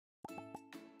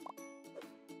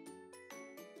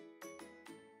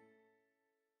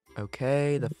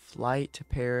Okay, the flight to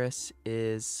Paris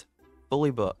is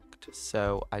fully booked,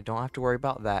 so I don't have to worry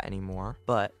about that anymore.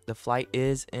 But the flight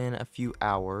is in a few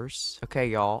hours. Okay,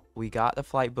 y'all, we got the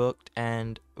flight booked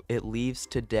and it leaves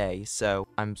today, so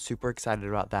I'm super excited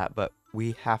about that. But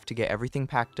we have to get everything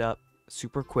packed up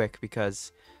super quick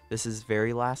because this is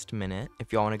very last minute.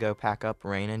 If y'all want to go pack up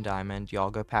Rain and Diamond, y'all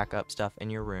go pack up stuff in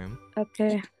your room.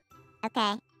 Okay.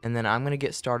 Okay. And then I'm going to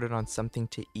get started on something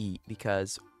to eat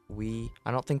because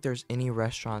I don't think there's any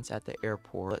restaurants at the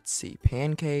airport. Let's see,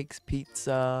 pancakes,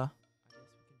 pizza.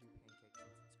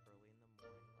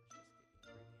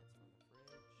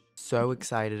 So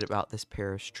excited about this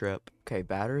Paris trip. Okay,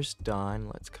 batter's done.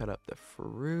 Let's cut up the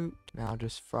fruit. Now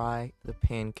just fry the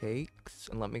pancakes.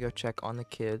 And let me go check on the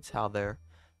kids, how their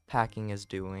packing is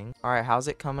doing. All right, how's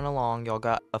it coming along? Y'all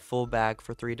got a full bag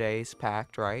for 3 days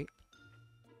packed, right?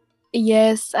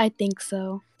 Yes, I think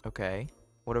so. Okay.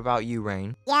 What about you,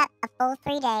 Rain? Yep, a full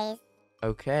 3 days.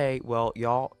 Okay, well,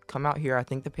 y'all come out here. I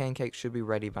think the pancakes should be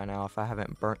ready by now if I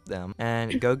haven't burnt them.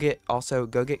 And go get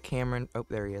Cameron. Oh,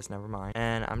 there he is. Never mind.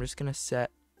 And I'm just going to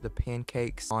set the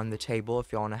pancakes on the table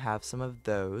if y'all want to have some of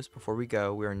those. Before we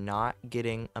go, we're not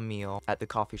getting a meal at the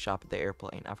coffee shop at the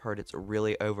airplane. I've heard it's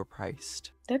really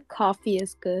overpriced. Their coffee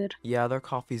is good. Yeah, their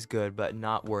coffee's good, but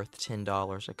not worth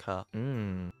 $10 a cup.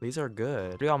 These are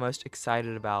good. What are y'all most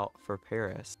excited about for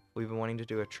Paris? We've been wanting to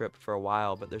do a trip for a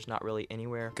while, but there's not really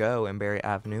anywhere to go in Barry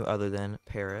Avenue other than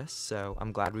Paris, so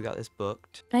I'm glad we got this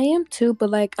booked. I am too,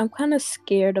 but like I'm kind of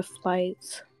scared of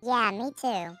flights. Yeah, me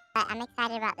too. But I'm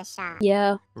excited about the shop.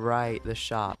 Yeah. Right, the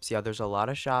shops. Yeah, there's a lot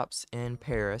of shops in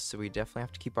Paris, so we definitely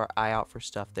have to keep our eye out for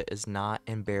stuff that is not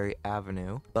in Barry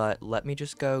Avenue. But let me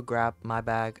just go grab my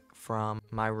bag from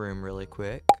my room really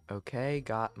quick. Okay,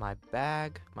 got my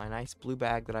bag, my nice blue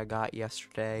bag that I got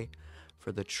yesterday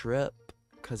for the trip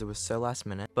because it was so last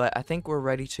minute. But I think we're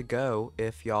ready to go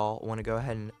if y'all want to go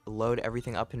ahead and load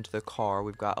everything up into the car.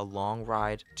 We've got a long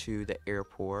ride to the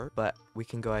airport, but we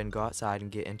can go ahead and go outside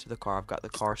and get into the car. I've got the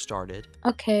car started.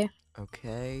 Okay.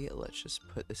 Okay, let's just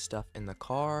put this stuff in the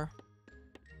car.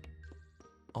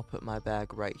 I'll put my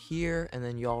bag right here, and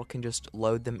then y'all can just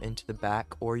load them into the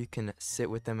back, or you can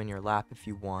sit with them in your lap if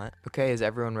you want. Okay, is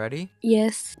everyone ready?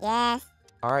 Yes. Yes.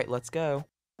 All right, let's go.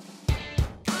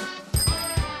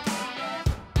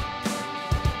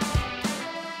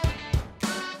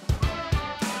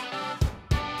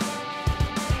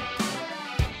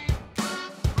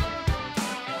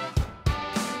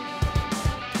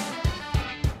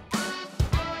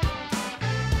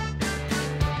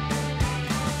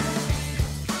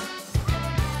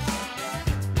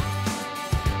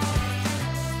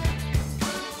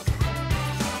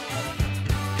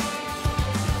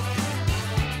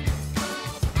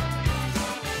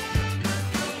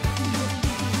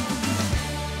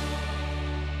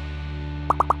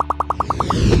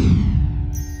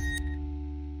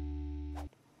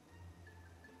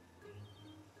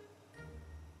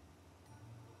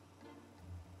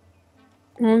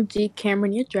 OMG,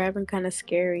 Cameron, you're driving kind of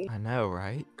scary. I know,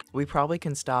 right? We probably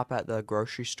can stop at the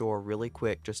grocery store really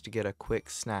quick just to get a quick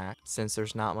snack since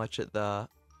there's not much at the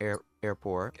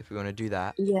airport if we want to do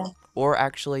that. Yeah. Or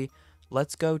actually,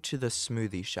 let's go to the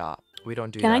smoothie shop. We don't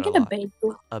do Can that I a get a lot.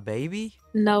 bagel? A baby?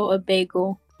 No, a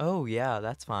bagel. Oh, yeah,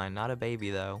 that's fine. Not a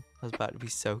baby, though. I was about to be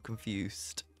so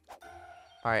confused.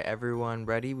 All right, everyone,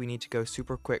 ready? We need to go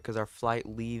super quick because our flight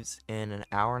leaves in an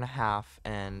hour and a half,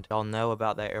 and y'all know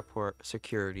about that airport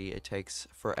security. It takes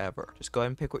forever. Just go ahead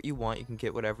and pick what you want. You can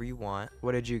get whatever you want.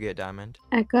 What did you get, Diamond?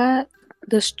 I got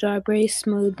the strawberry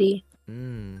smoothie.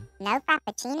 No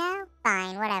frappuccino?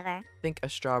 Fine, whatever. I think a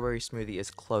strawberry smoothie is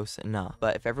close enough.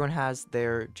 But if everyone has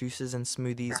their juices and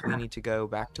smoothies, we need to go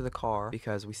back to the car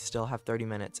because we still have 30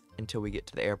 minutes until we get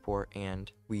to the airport, and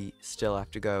we still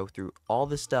have to go through all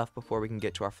this stuff before we can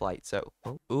get to our flight. So,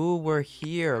 ooh, we're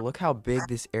here. Look how big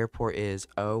this airport is.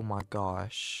 Oh my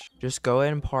gosh. Just go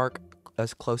ahead and park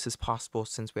as close as possible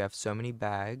since we have so many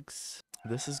bags.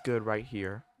 This is good right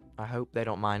here. I hope they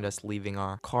don't mind us leaving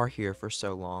our car here for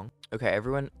so long. Okay,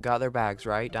 everyone got their bags,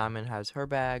 right? Diamond has her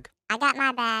bag. I got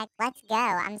my bag. Let's go.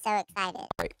 I'm so excited. All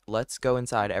right, let's go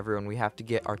inside, everyone. We have to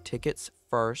get our tickets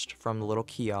first from the little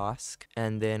kiosk,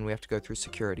 and then we have to go through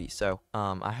security. So,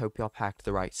 I hope y'all packed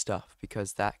the right stuff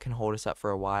because that can hold us up for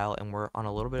a while, and we're on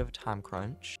a little bit of a time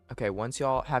crunch. Okay, once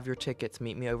y'all have your tickets,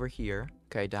 meet me over here.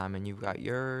 Okay, Diamond, you've got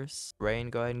yours. Rain,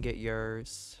 go ahead and get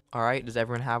yours. All right, does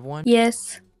everyone have one?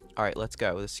 Yes. All right, let's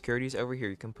go. The security's over here.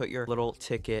 You can put your little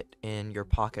ticket in your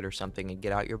pocket or something and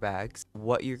get out your bags.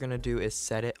 What you're going to do is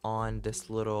set it on this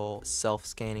little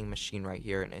self-scanning machine right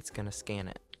here, and it's going to scan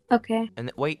it. Okay.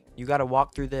 And wait, you gotta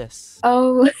walk through this.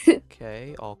 Oh.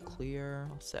 Okay, all clear.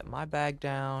 I'll set my bag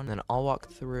down, then I'll walk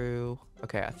through.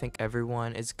 Okay, I think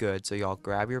everyone is good, so y'all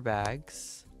grab your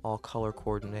bags. All color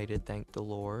coordinated, thank the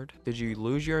Lord. Did you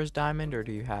lose yours, Diamond, or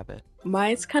do you have it?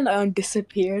 Mine's kind of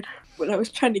disappeared when I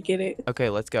was trying to get it. Okay,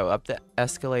 let's go up the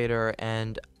escalator.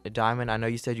 And Diamond, I know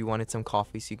you said you wanted some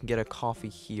coffee, so you can get a coffee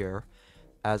here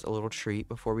as a little treat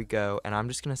before we go. And I'm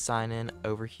just gonna sign in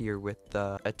over here with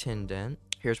the attendant.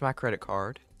 Here's my credit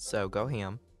card, so go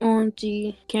ham.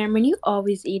 OMG. Cameron, you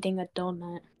always eating a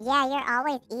donut. Yeah, you're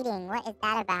always eating. What is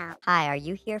that about? Hi, are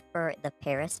you here for the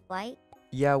Paris flight?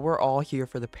 Yeah, we're all here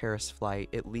for the Paris flight.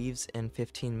 It leaves in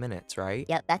 15 minutes, right?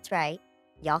 Yep, that's right.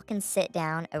 Y'all can sit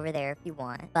down over there if you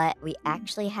want, but we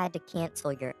actually had to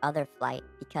cancel your other flight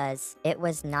because it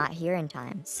was not here in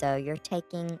time. So you're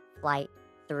taking flight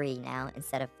 3 now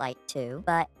instead of flight 2,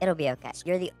 but it'll be okay.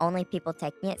 You're the only people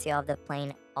taking it, so you'll have the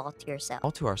plane all to yourself.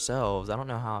 All to ourselves. I don't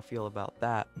know how I feel about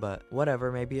that, but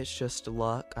whatever. Maybe it's just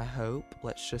luck, I hope.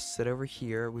 Let's just sit over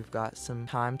here. We've got some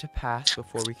time to pass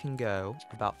before we can go.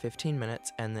 About 15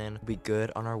 minutes, and then we'll be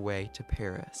good on our way to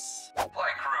Paris. Flight crew,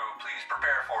 please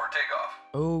prepare for takeoff.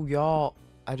 Oh, y'all.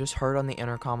 I just heard on the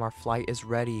intercom our flight is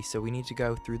ready, so we need to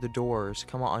go through the doors.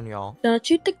 Come on, y'all. Don't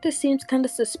you think this seems kind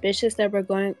of suspicious that we're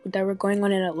going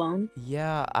on it alone?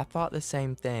 Yeah, I thought the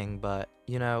same thing, but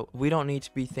you know, we don't need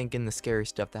to be thinking the scary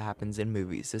stuff that happens in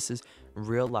movies. This is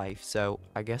real life, so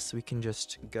I guess we can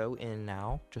just go in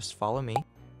now. Just follow me.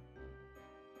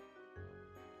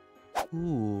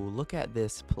 Ooh, look at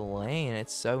this plane.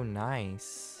 It's so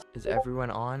nice. Is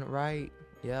everyone on right?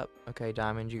 Yep. Okay,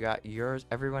 Diamond, you got yours.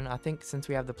 Everyone, I think since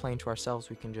we have the plane to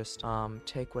ourselves, we can just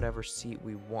take whatever seat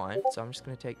we want. So I'm just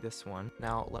gonna take this one.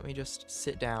 Now, let me just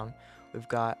sit down. We've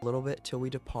got a little bit till we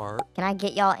depart. Can I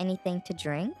get y'all anything to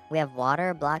drink? We have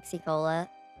water, Bloxy Cola,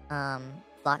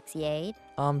 Bloxyade.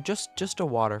 Just a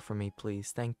water for me,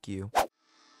 please. Thank you.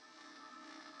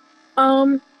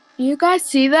 You guys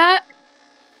see that?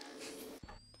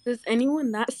 Does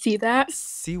anyone not see that?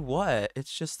 See what?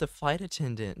 It's just the flight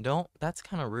attendant. That's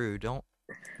kind of rude.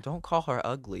 Don't call her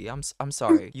ugly. I'm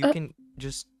sorry. You can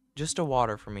just a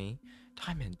water for me.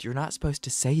 Diamond, you're not supposed to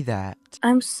say that.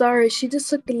 I'm sorry, she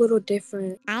just looked a little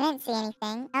different. I didn't see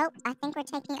anything. Oh, I think we're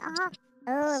taking off.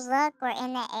 Oh, look, we're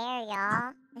in the air,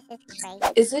 y'all. This is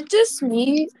crazy. Is it just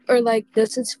me, or like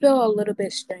does it feel a little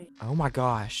bit strange? Oh my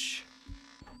gosh.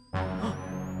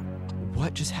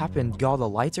 What just happened? Y'all, the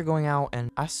lights are going out, and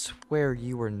I swear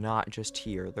you were not just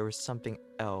here. There was something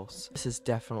else. This is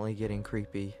definitely getting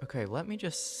creepy. Okay, let me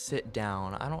just sit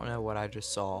down. I don't know what I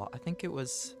just saw. I think it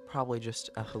was probably just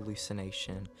a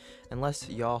hallucination. Unless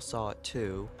y'all saw it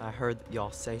too. I heard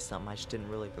y'all say something. I just didn't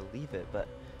really believe it, but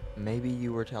maybe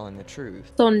you were telling the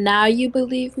truth. So now you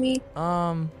believe me?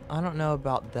 I don't know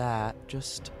about that.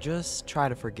 Just try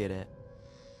to forget it.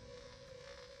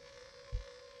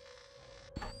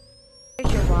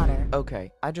 Here's your water.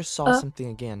 Okay, I just saw something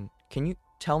again. Can you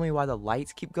tell me why the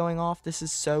lights keep going off? This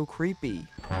is so creepy.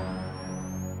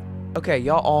 Okay,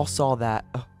 y'all all saw that.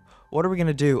 What are we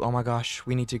gonna do? Oh my gosh,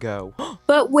 we need to go.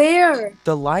 But where?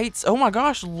 The lights. Oh my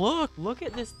gosh, look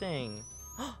at this thing.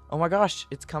 Oh my gosh,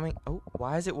 it's coming. Oh,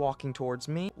 why is it walking towards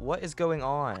me? What is going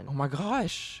on? Oh my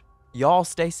gosh. Y'all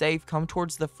stay safe. Come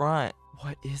towards the front.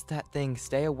 What is that thing?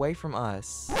 Stay away from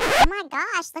us. Oh my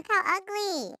gosh, look how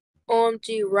ugly.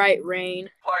 OMG, right, Rain.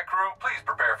 Flight crew, please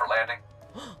prepare for landing.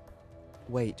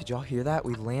 Wait, did y'all hear that?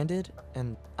 We landed,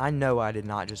 and I know I did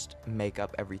not just make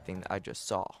up everything that I just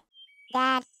saw.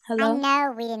 Dad, Hello? I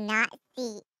know we did not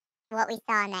see what we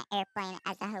saw in that airplane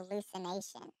as a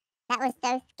hallucination. That was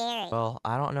so scary. Well,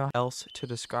 I don't know how else to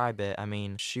describe it. I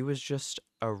mean, she was just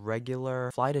a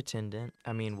regular flight attendant.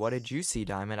 I mean, what did you see,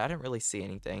 Diamond? I didn't really see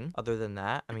anything other than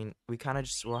that. I mean, we kind of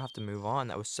just will have to move on.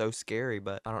 That was so scary,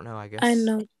 but I don't know. I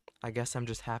know. I guess I'm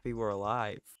just happy we're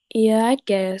alive. Yeah, I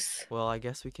guess. Well, I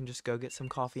guess we can just go get some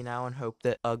coffee now and hope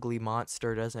that ugly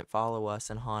monster doesn't follow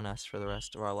us and haunt us for the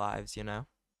rest of our lives, you know?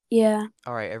 Yeah.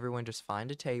 All right, everyone just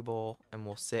find a table and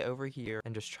we'll sit over here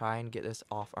and just try and get this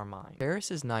off our mind.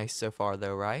 Paris is nice so far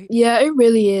though, right? Yeah, it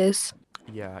really is.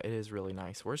 Yeah, it is really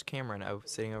nice. Where's Cameron? Oh,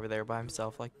 sitting over there by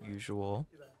himself like usual.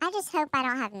 I just hope I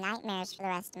don't have nightmares for the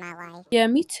rest of my life. Yeah,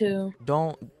 me too.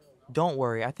 Don't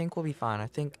worry. I think we'll be fine. I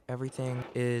think everything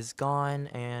is gone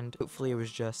and hopefully it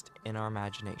was just in our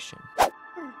imagination.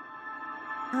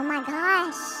 Oh my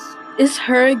gosh. It's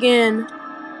her again.